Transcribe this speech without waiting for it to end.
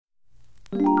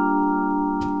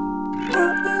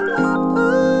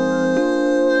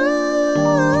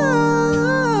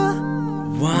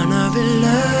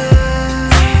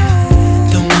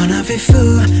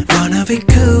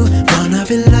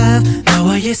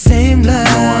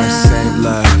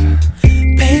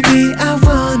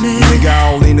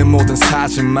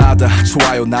때마다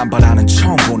좋아요 남발하는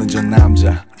처음 보는 저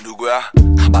남자 누구야?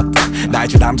 아 맞다 나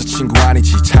이제 남자친구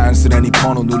아니지 자연스레 네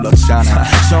번호 눌렀잖아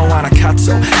전화나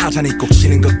카톡 하자니 꼭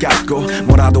치는 것 같고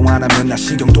뭐라도 안 하면 나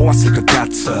신경도 안 쓸 것 같아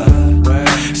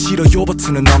싫어요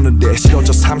버튼은 없는데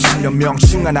싫어져 30년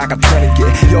명칭 하나가 되는 게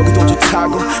여기도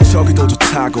좋다고 저기도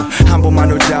좋다고 한 번만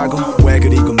놀자고 왜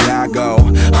그리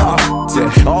겁나고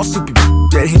어수비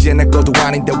이제 내 것도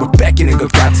아닌데 왜 뺏기는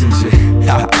것 같은지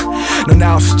넌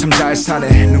아웃이 참 잘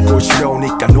사네 눈꼴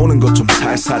시려우니까 노는 것 좀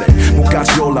살살해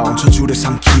목까지 올라온 저 줄을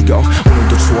삼키고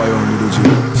오늘도 좋아요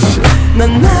누르지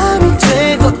넌 남이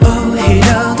되고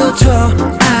오히려 더 좋아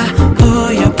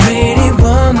보여 pretty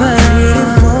woman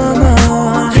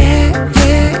yeah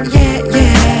yeah yeah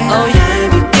yeah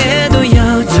얄밉게도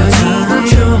여전히 더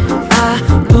좋아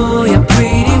보여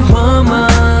pretty woman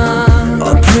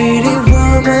oh pretty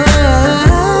woman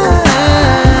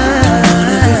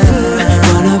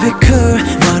wanna be cool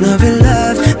wanna be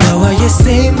love 너와의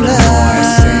same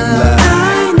love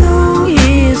I know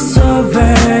it's over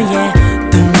yeah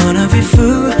don't wanna be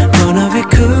fool wanna be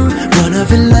cool wanna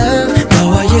be love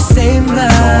너와의 same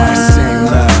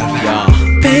love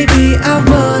baby I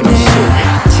want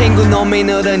it 친구 놈이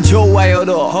늘은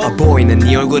좋아요로 보이는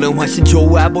네 얼굴은 훨씬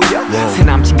좋아 보여 새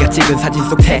남친과 찍은 사진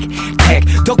속 택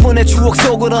덕분에 추억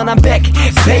속으로 난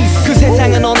백스페이스 그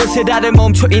세상은 어느새 다들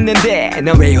멈춰 있는데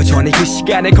난 왜 여전히 그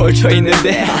시간에 걸쳐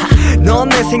있는데 넌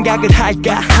내 생각을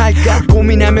할까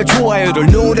고민하며 좋아요를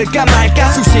누를까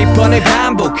말까 수십 번을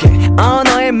반복해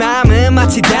너의 마음은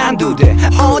마치 단두대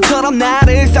어처럼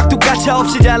나를 싹둑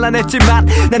가차없이 잘라냈지만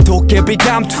난 도깨비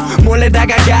감투 몰래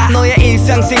다가가 너의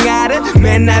일상생활은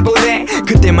맨날 보내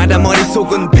그때마다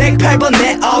머릿속은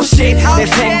 108번에 oh shit 내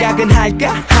생각은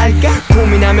할까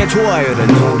고민하며 좋아요를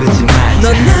누르지 말자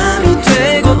넌 남이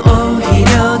되고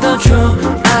오히려 더 좋아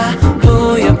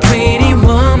보여 pretty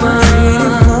woman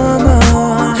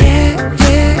yeah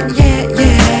yeah yeah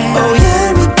yeah oh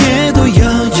얄밉게도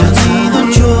여전히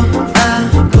넌 좋아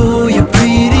보여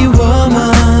pretty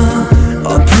woman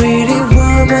oh pretty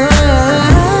woman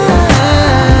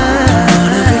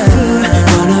wanna be fool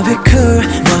wanna be cool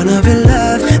wanna be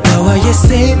love 너와의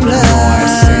same love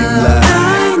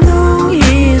I know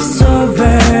it's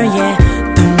over yeah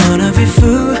don't wanna be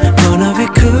fool wanna be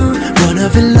cool wanna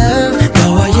be love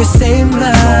너와의 same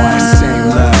love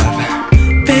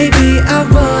baby I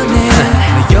want it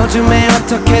너 요즘에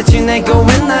어떻게 지내고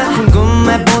있나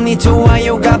궁금해 보니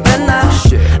좋아요가 뱉나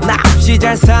나 없이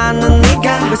잘 사는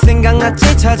네가 왜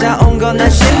생각났지 찾아온 건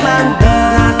한심한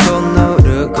나도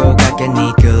누르고 갈게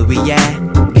네 그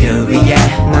위에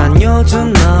난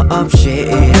요즘 너 없이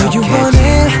이렇게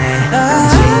지내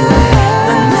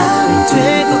난 남이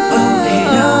되고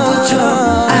오히려 더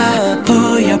좋아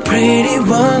보여 pretty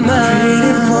woman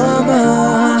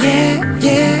yeah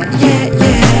yeah yeah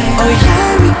yeah oh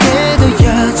얄밉게도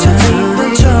여전히 더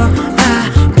좋아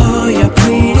보여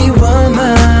pretty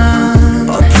woman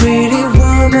oh pretty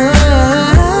woman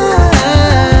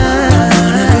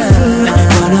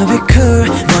wanna be cool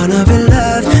wanna be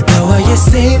love 너와의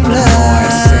same love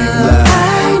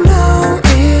I know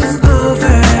it's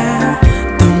over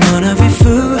don't wanna be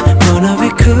fool wanna be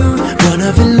cool wanna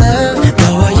be love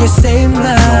너와의 same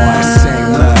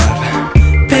love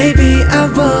baby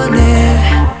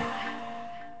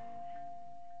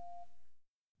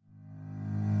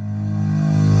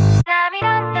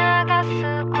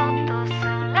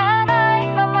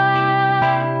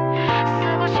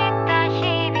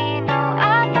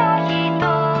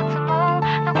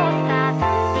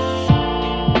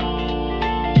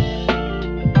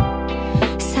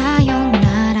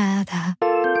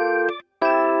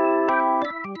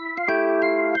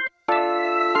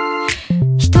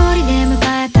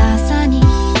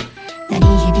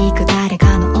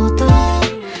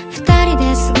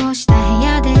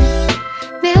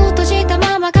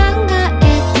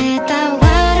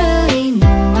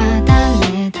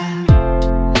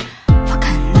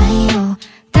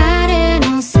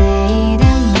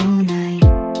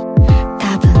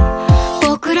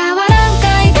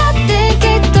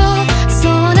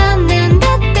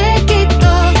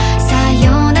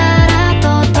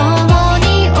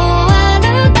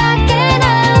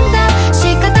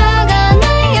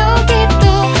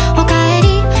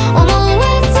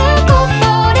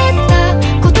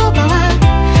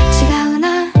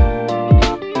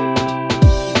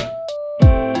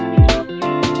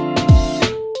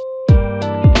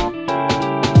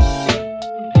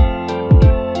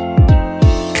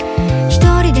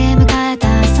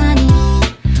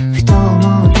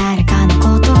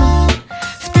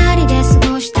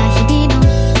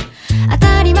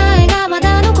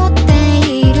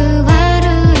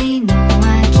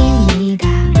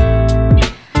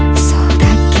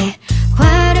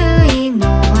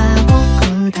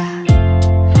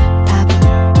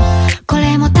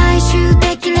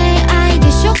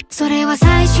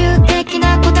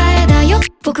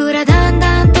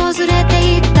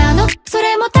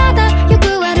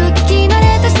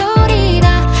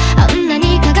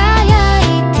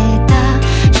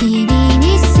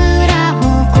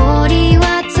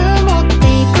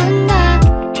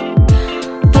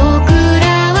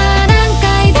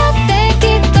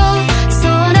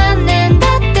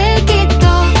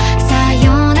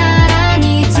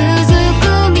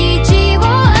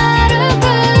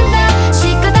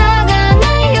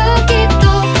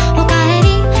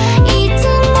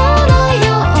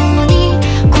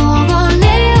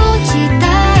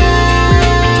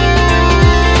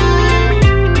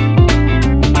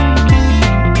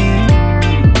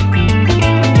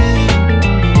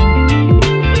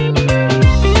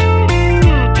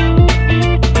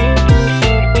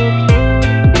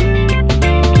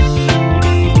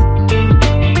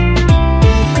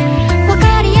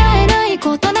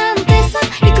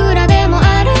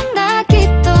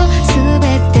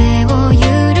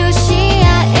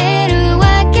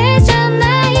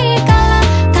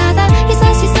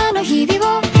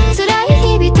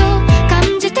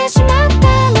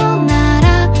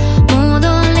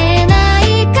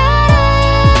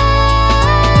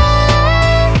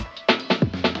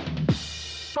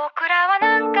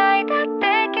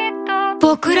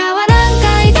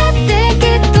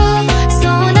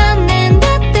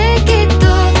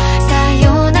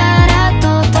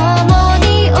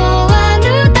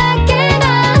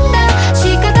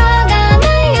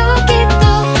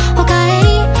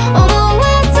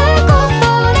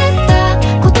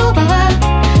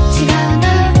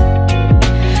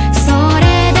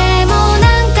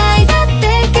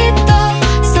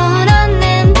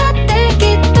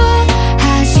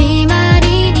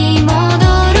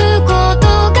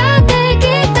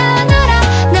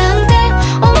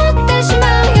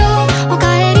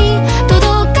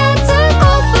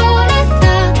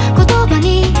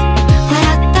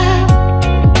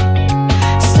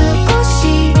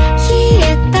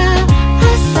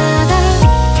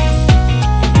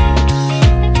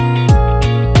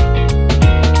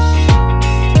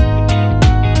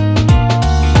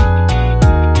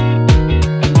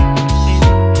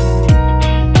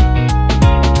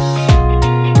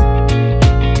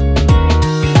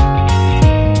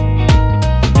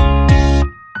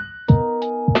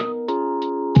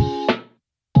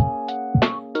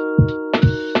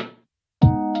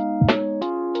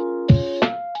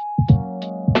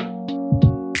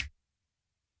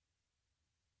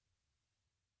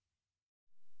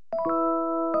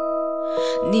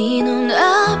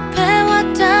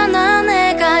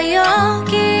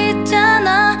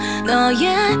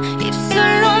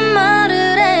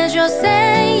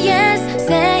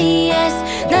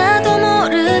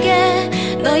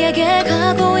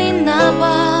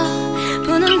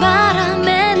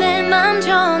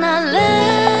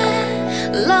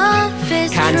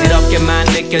새롭게만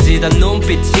느껴지던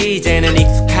눈빛이 이제는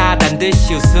익숙하단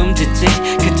듯이 웃음 짓지.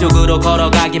 그쪽으로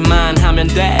걸어가기만 하면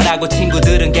돼라고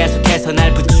친구들은 계속해서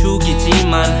날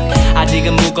부추기지만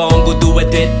아직은 무거운 구두에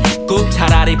뒷굽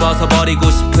차라리 벗어버리고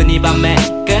싶은 이 밤의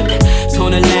끝.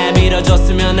 손을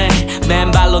내밀어줬으면 해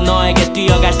맨발로 너에게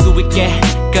뛰어갈 수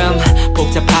있게끔.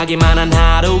 복잡하기만 한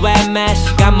하루에 매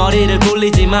시간 머리를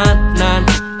굴리지만 난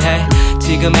hey,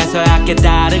 지금에서야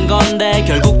깨달은 건데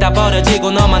결국 다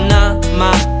버려지고 너만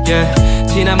남아 yeah.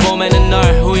 지난 봄에는 널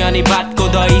우연히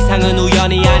봤고 더 이상은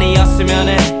우연이 아니었으면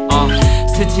해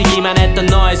스치기만 했던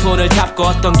너의 손을 잡고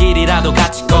어떤 길이라도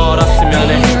같이 걸었으면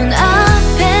해. 네 눈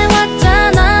앞에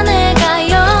왔잖아 내가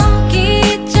여기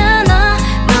있잖아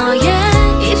너의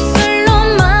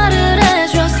입술로 말을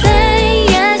해줘 say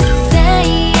yes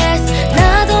say yes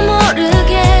나도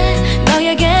모르게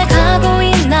너에게 가고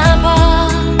있나 봐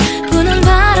부는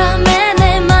바람에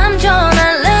내 맘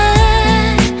전할래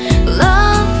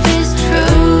Love is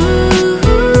true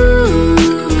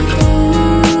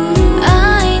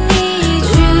I need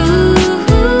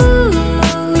you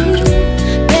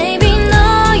Baby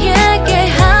너에게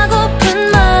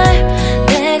하고픈 말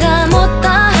내가 못다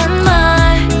한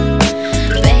말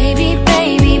Baby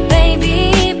baby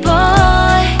baby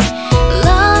boy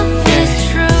Love is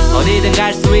true 어디든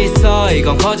갈 수 있어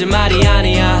이건 거짓말이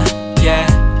아니야 yeah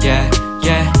yeah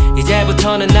yeah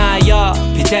이제부터는 나의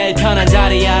옆이 제일 편한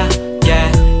자리야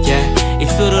yeah yeah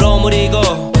입술을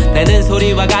오므리고 내는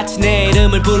소리와 같이 내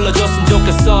이름을 불러줬으면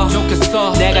좋겠어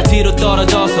내가 뒤로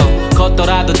떨어져서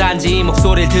걷더라도 단지 이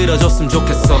목소리를 들어줬으면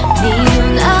좋겠어. 네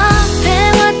눈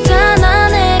앞에 왔잖아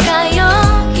내가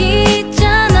여기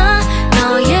있잖아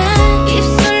너의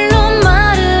입술로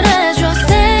말을 해줘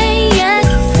say yes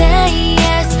say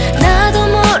yes 나도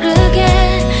모르게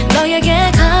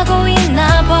너에게 가고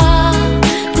있나 봐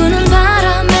부는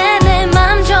바람에 내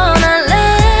맘 전할래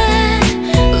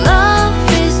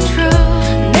Love is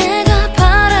true 내가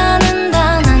바라는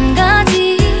단 한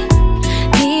가지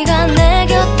네가 내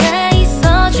곁에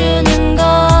있어주는 것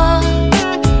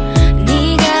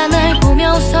네가 날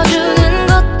보며 웃어주는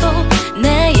것도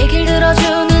내 얘길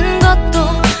들어주는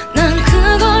것도 난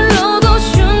그걸로도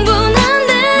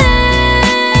충분한데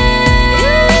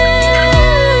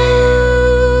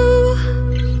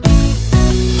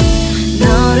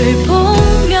너를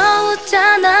보며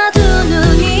웃잖아 두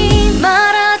눈이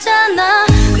말하잖아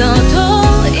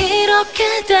너도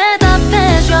이렇게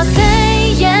대답해줘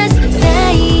say yes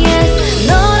say yes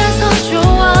너라서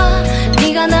좋아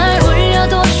네가 날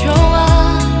울려도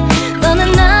좋아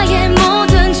너는 나의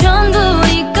모든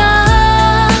전부니까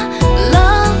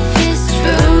Love is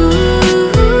true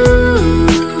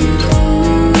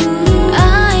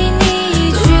I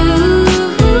need you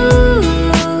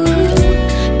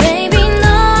Baby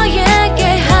너에게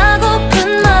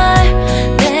하고픈 말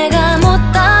내가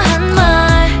못다 한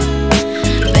말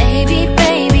Baby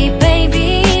baby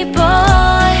baby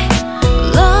boy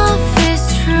Love is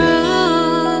true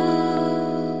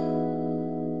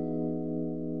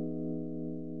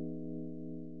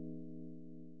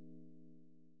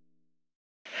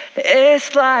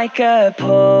It's like a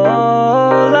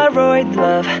Polaroid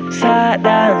love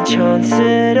사랑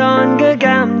촌스러운 그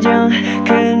감정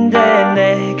근데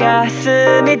내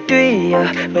가슴이 뛰어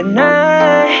왜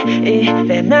날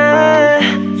이래 난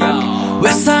왜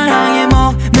사랑에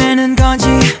목매는 건지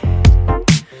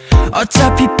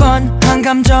어차피 뻔한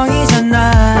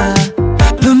감정이잖아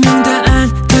분명 다 안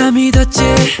믿었지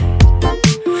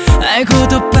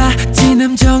알고도 빠진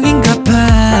함정인가 봐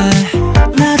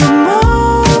나도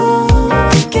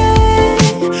모르게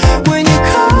When you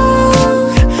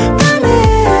call my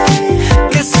name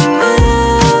가슴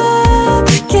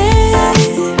아프게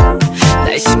날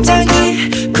심장이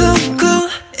쿵쿵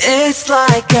It's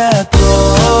like a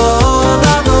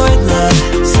Polaroid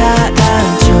love 사랑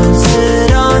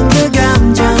촌스러운 그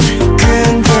감정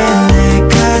근데 내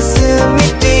가슴이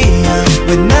뛰어 왜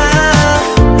나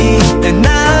이래 나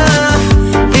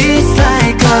It's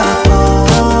like a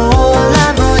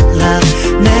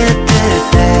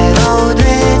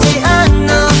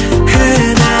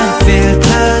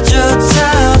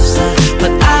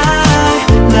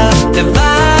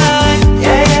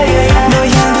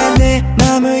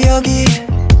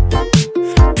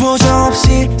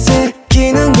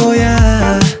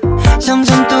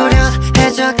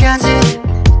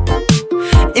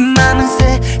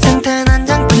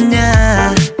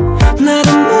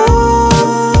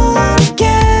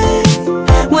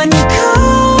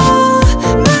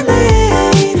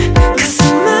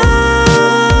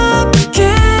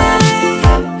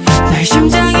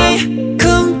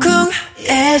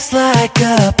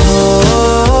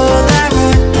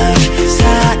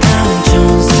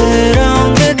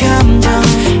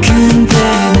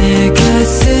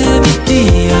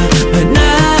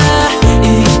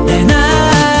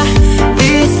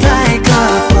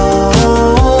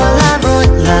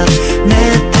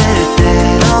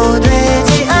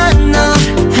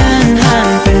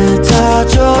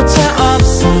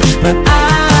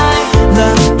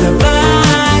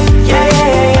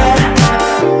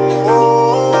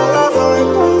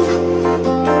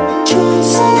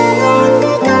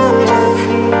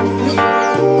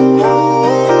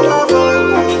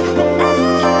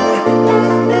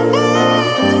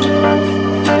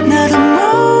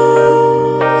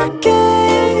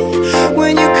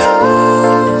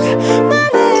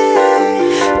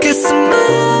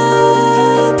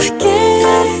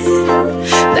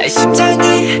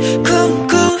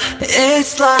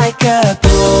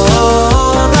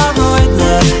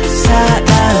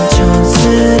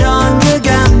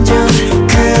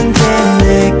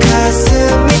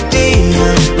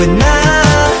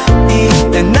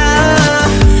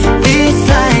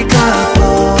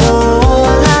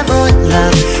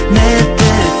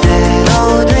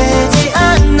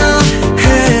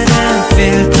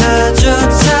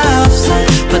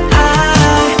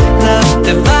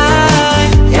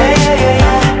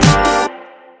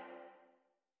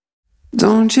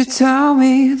Won't you tell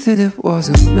me that it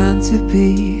wasn't meant to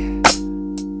be?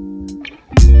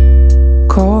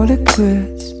 Call it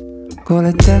quits, call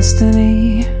it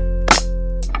destiny.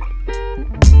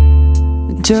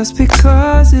 Just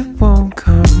because it won't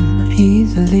come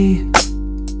easily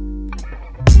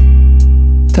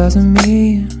doesn't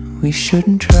mean we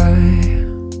shouldn't try.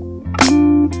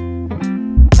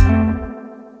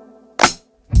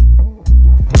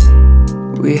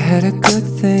 We had a good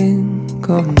thing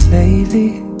going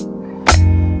lately.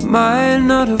 Might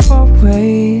not have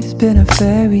always been a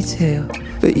fairy tale,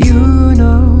 but you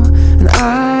know and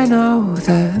I know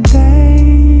that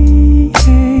they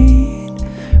ain't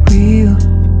real.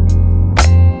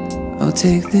 I'll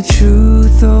take the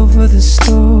truth over the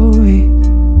story.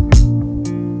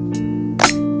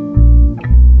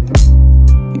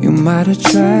 You might have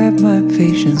tried my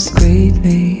patience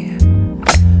greatly,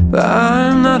 but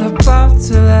I'm not about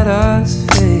to let us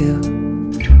fail.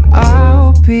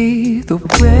 I'll be the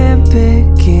wind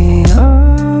picking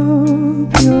up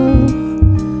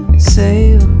your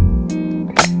sail.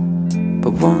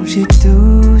 But won't you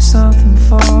do something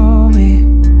for me?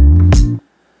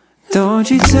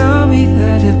 Don't you tell me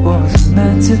that it wasn't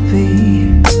meant to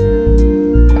be.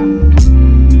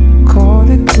 Call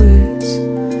it quits,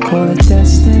 call it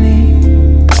destiny.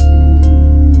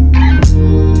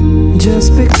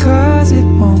 Just because it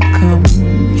won't come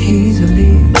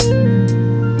easily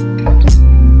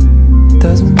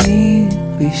doesn't mean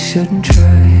we shouldn't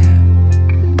try.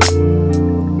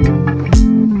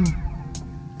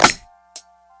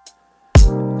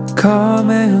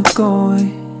 Coming and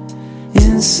going,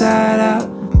 inside out,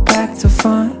 back to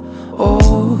front,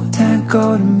 old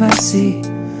tangled and messy.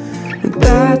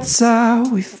 That's how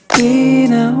we've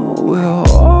been and we'll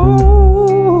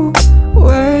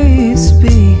always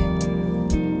be.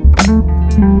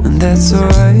 And that's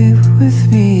alright with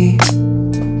me.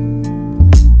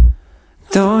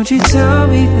 Don't you tell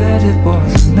me that it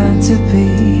wasn't meant to be.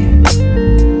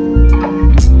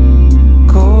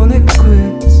 Call it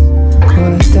quits,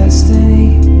 call it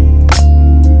destiny.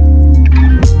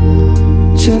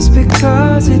 Just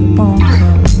because it won't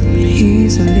come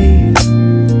easily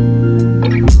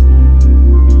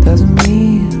doesn't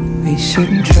mean we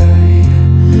shouldn't try.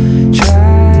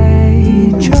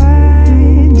 Try,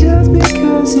 just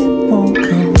because it won't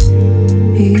come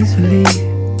easily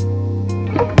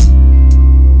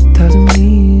doesn't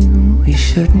mean we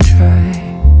shouldn't try.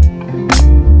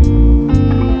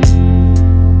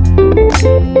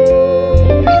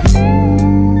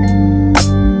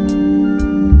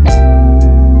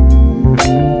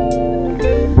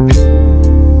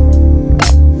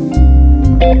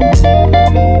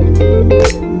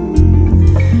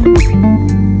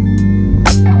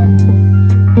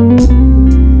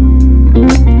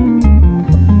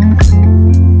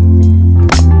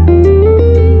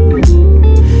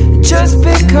 Just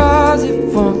because it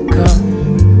won't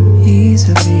come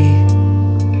easily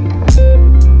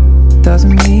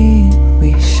doesn't mean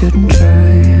we shouldn't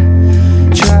try.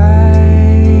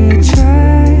 Try,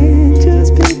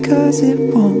 just because it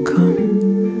won't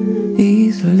come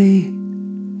easily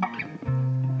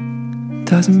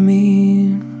doesn't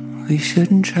mean we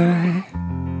shouldn't try.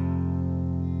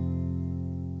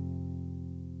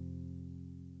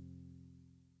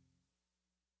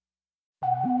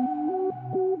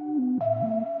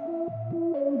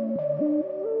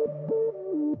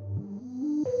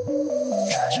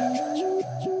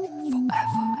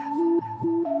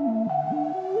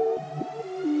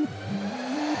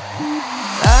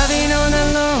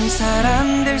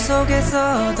 사람들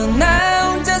속에서도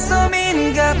나 혼자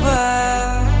섬인가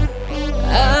봐.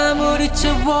 아무리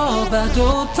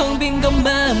채워봐도 텅 빈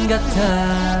것만 같아.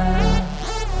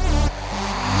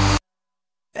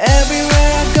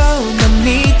 Everywhere I go 난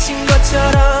미친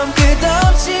것처럼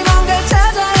끝없이 뭔가를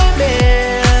찾아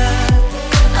헤매.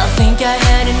 I think I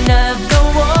had enough,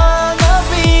 don't wanna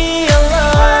be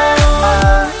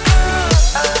alone.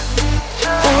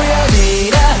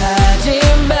 우연이라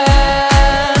하지마.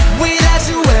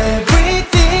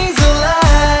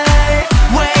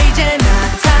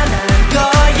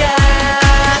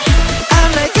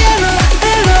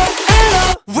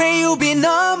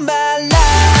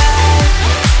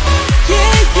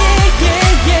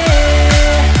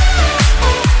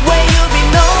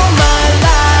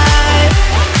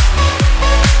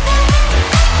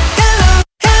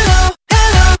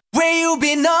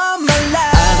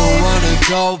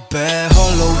 Go back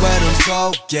홀로 외로운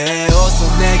속에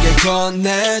어서 내게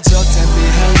건네줘 Tell me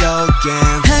hello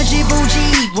again 하지부지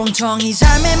멍청이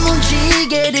삶의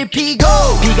문지개를 피고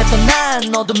비가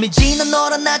떠난 어둠이 지난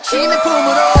너란 아침의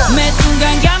품으로 매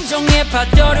순간 감정의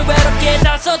파도를 외롭게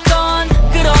다썼던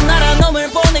그런 나라 놈을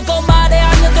보내고 말해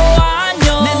안녕도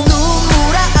안녕 내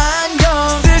눈물아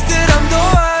안녕 쓸쓸함도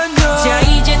안녕 자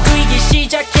이제 뛰기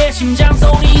시작해 심장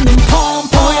소리는 펑펑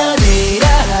보여드려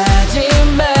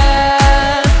하지마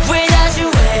Without you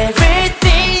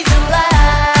everything's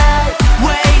alive 왜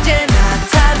이제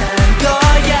나타난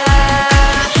거야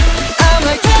I'm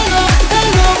like hello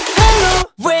hello hello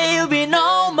Where you been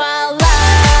all my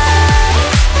life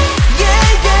Yeah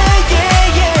yeah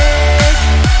yeah yeah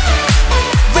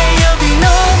Where you been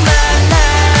all my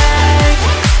life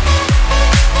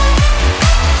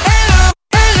Hello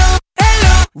hello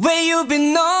hello Where you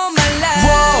been all my life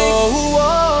Whoa